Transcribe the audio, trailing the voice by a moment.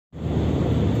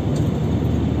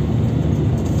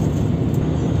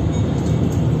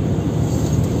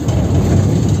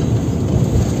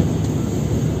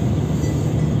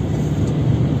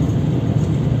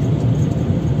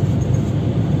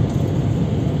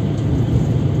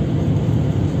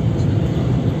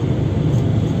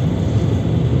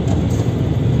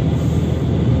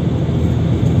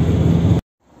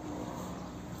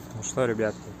Что,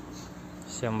 ребятки,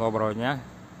 всем доброго дня.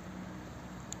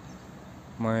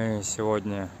 Мы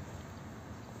сегодня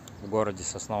в городе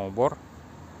Сосновом Бор.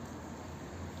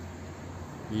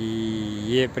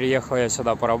 И приехал я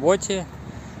сюда по работе.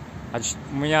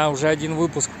 У меня уже один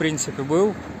выпуск, в принципе,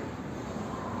 был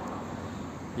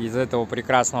из этого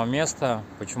прекрасного места.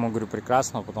 Почему говорю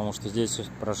прекрасного? Потому что здесь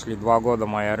прошли 2 года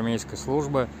моей армейской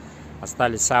службы.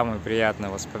 Остались самые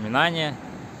приятные воспоминания.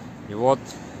 И вот,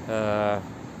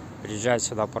 приезжая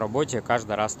сюда по работе, я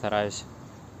каждый раз стараюсь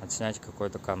отснять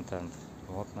какой-то контент.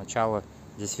 Вот начало.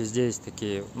 Здесь везде есть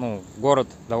такие, город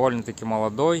довольно-таки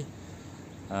молодой,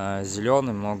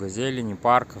 зеленый, много зелени,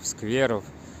 парков, скверов,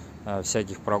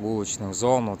 всяких прогулочных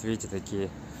зон. Вот видите,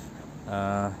 такие,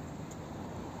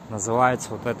 называется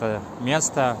вот это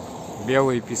место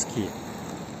Белые пески.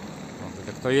 Вот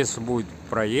это кто, если будет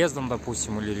проездом,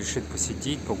 допустим, или решит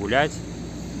посетить, погулять.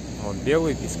 Вот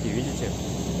Белые пески, видите?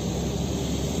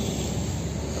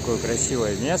 Такое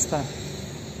красивое место.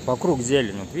 Вокруг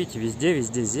зелень. Вот видите,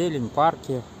 везде зелень,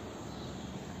 парки.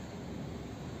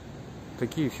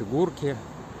 Такие фигурки.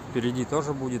 Впереди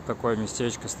тоже будет такое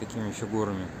местечко с такими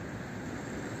фигурами.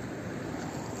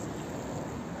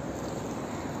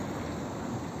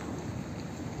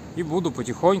 И буду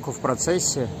потихоньку в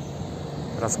процессе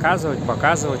рассказывать,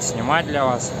 показывать, снимать для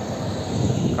вас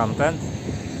контент.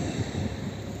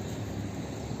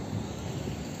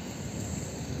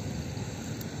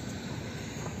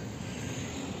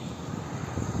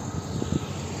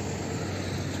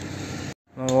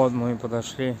 Ну вот, мы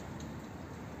подошли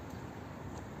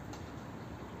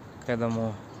к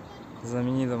этому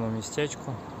знаменитому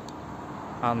местечку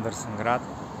Андерсенград.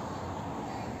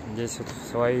 Здесь вот в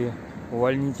свои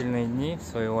увольнительные дни,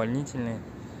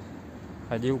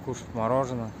 ходил кушать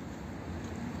мороженое,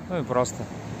 ну и просто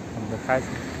отдыхать.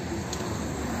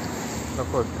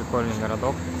 Такой прикольный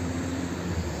городок.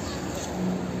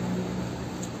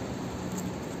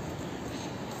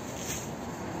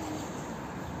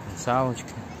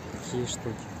 Салочки, такие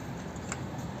штуки.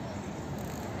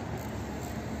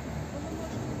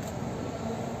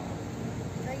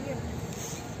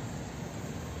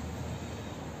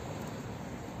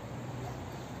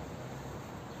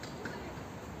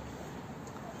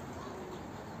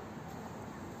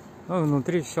 Ну и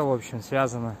внутри все, в общем,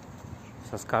 связано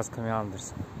со сказками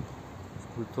Андерсена.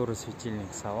 Скульптуры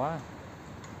светильник сова,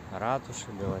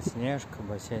 ратуша, белоснежка,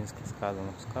 бассейн с каскадом,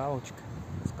 скалочка,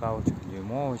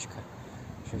 дюймовочка.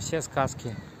 В общем, все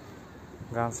сказки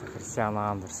Ганса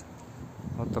Христиана Андерсена.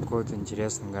 Вот такой вот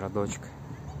интересный городочек.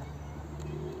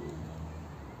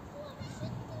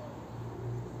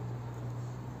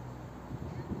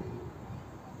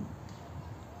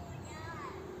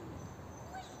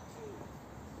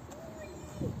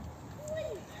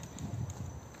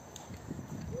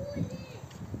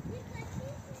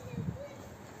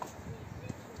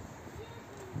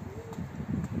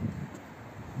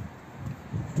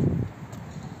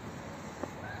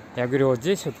 Я говорю, вот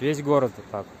здесь вот весь город вот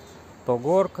так. То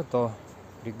горка, то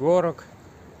пригорок.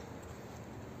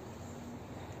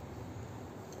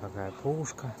 Такая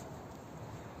пушка.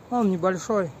 Он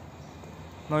небольшой,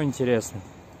 но интересный.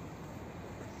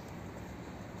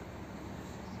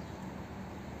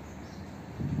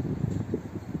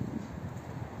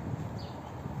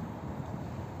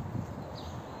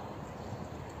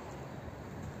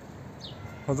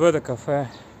 Вот в это кафе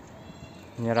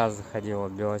не раз заходил,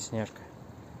 вот Белоснежка.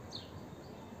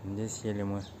 Здесь ели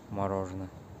мы мороженое.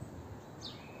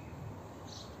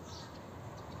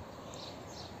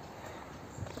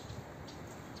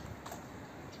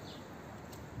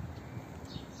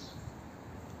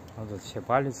 Вот тут все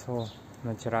палец его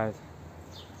натирают.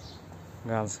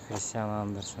 Ганса Христиана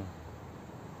Андерсена.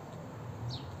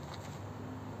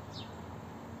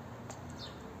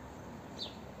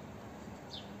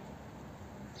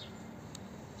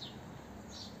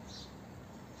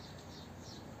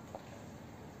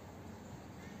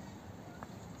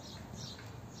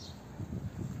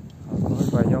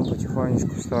 Пойдем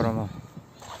потихонечку в сторону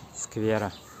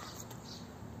сквера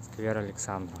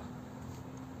Александра.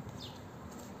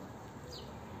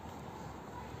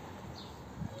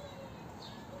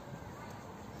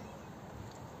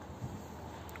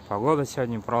 Погода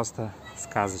сегодня просто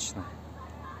сказочная.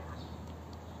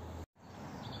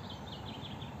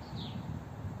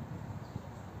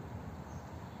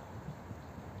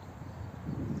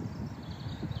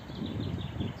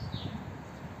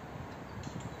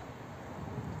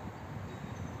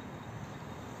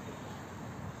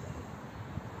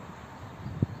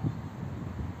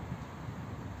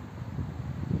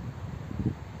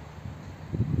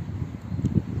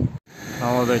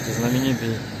 А вот эти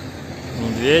знаменитые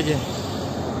медведи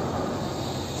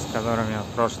с которыми я в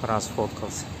прошлый раз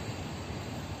фоткался.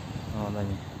 Вот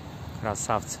они,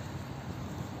 красавцы,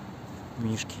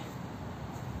 мишки.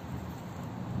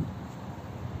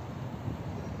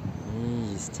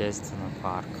 И, естественно,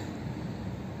 парк.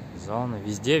 Зоны.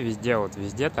 Везде, вот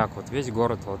везде так вот, весь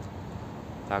город вот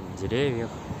так в деревьях.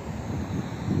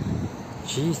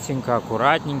 Чистенько,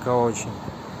 аккуратненько очень.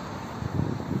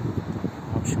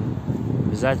 В общем,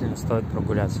 обязательно стоит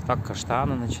прогуляться. Так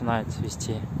каштаны начинают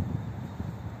цвести.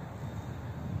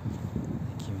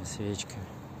 Такими свечками.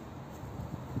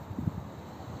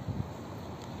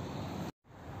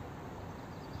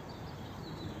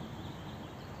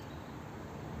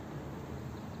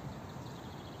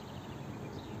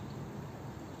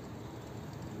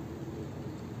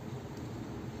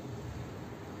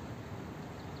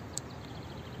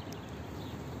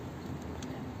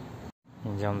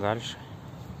 Идем дальше.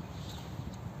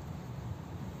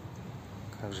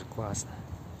 Как же классно.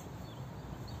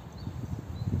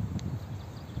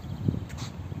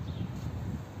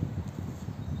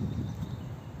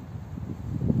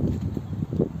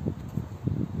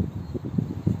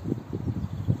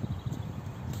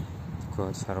 Такое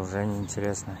вот сооружение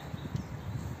интересное.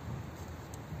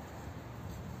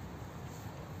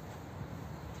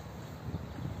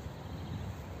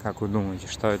 Как вы думаете,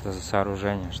 что это за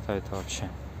сооружение? Что это вообще?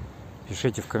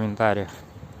 Пишите в комментариях.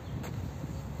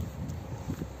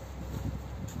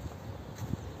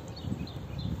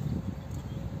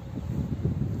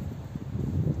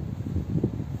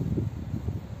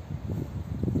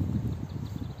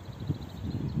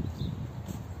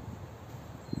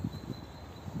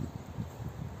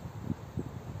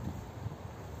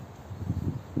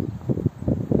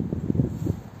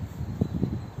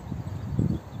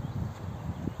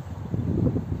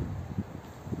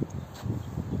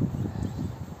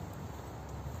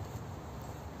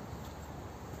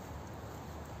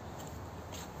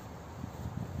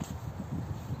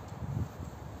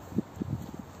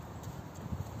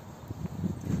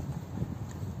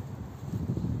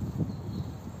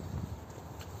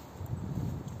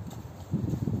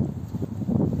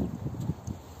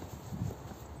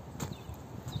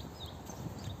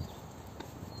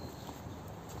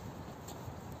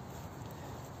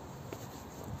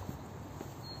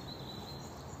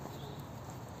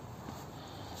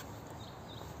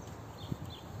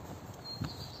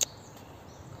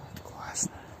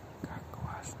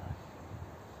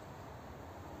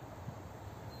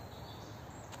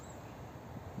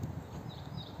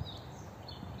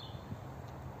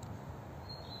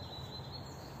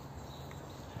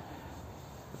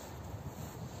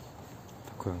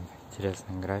 Такой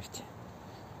интересный граффити.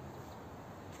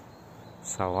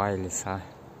 Сова и лиса.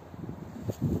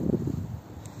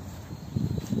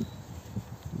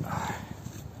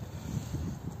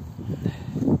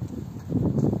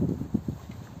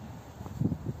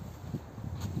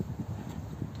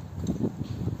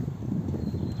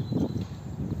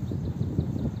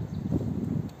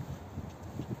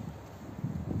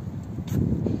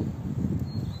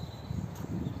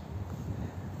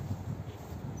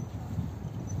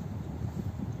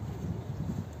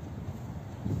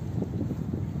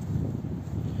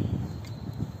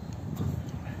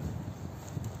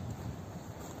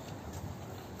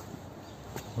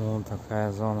 Вот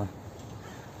такая зона.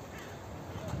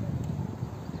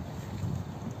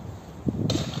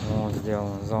 Вот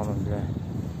сделана зона для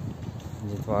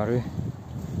детворы.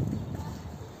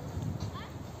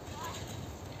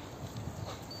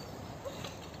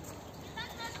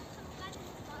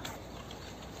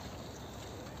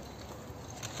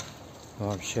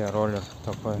 Вообще роллер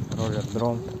такой,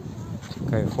 роллер-дром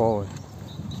кайфовый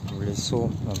в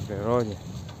лесу, на природе.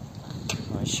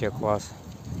 Вообще класс.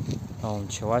 Там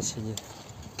пчела сидит.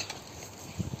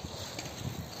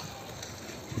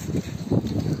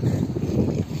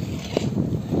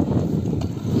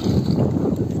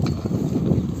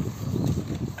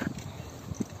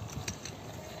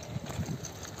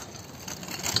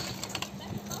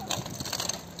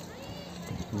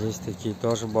 Здесь такие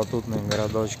тоже батутные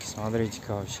городочки.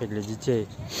 Смотрите-ка, вообще для детей.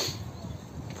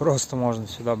 Просто можно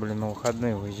сюда, блин, на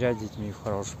выходные выезжать с детьми в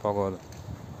хорошую погоду.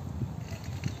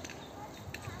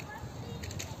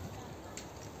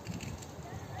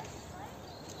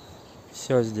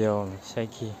 Все сделано,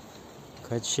 всякие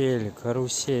качели,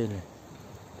 карусели.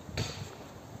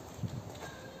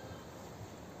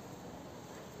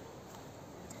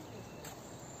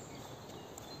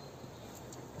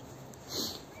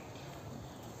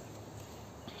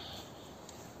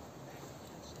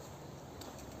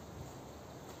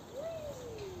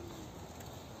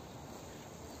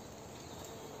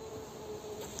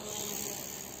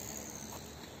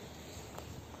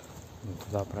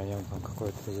 туда пройдем, там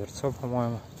какое-то озерцо,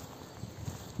 по-моему.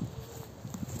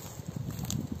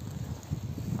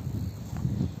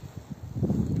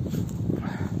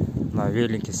 На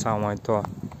велике самое то.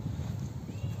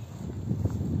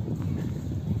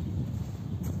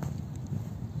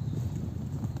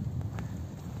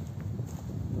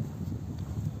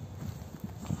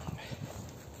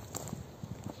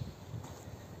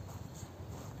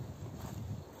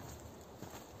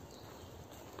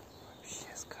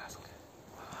 Вообще сказка.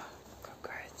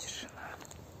 Какая тишина.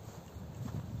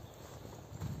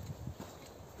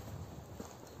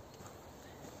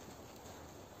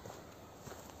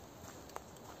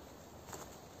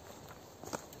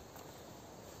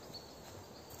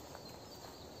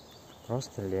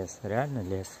 Просто лес, реально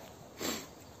лес.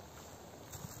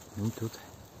 И тут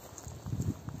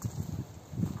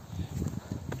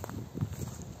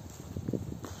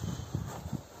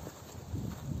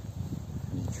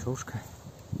речушка.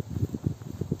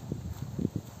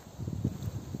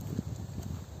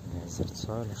 Или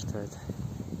озерцо, или что это?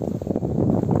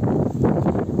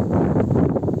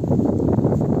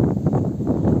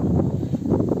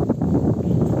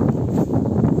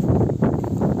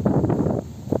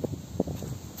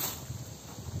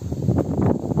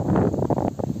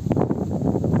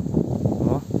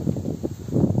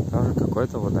 Тоже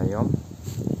какой-то водоем.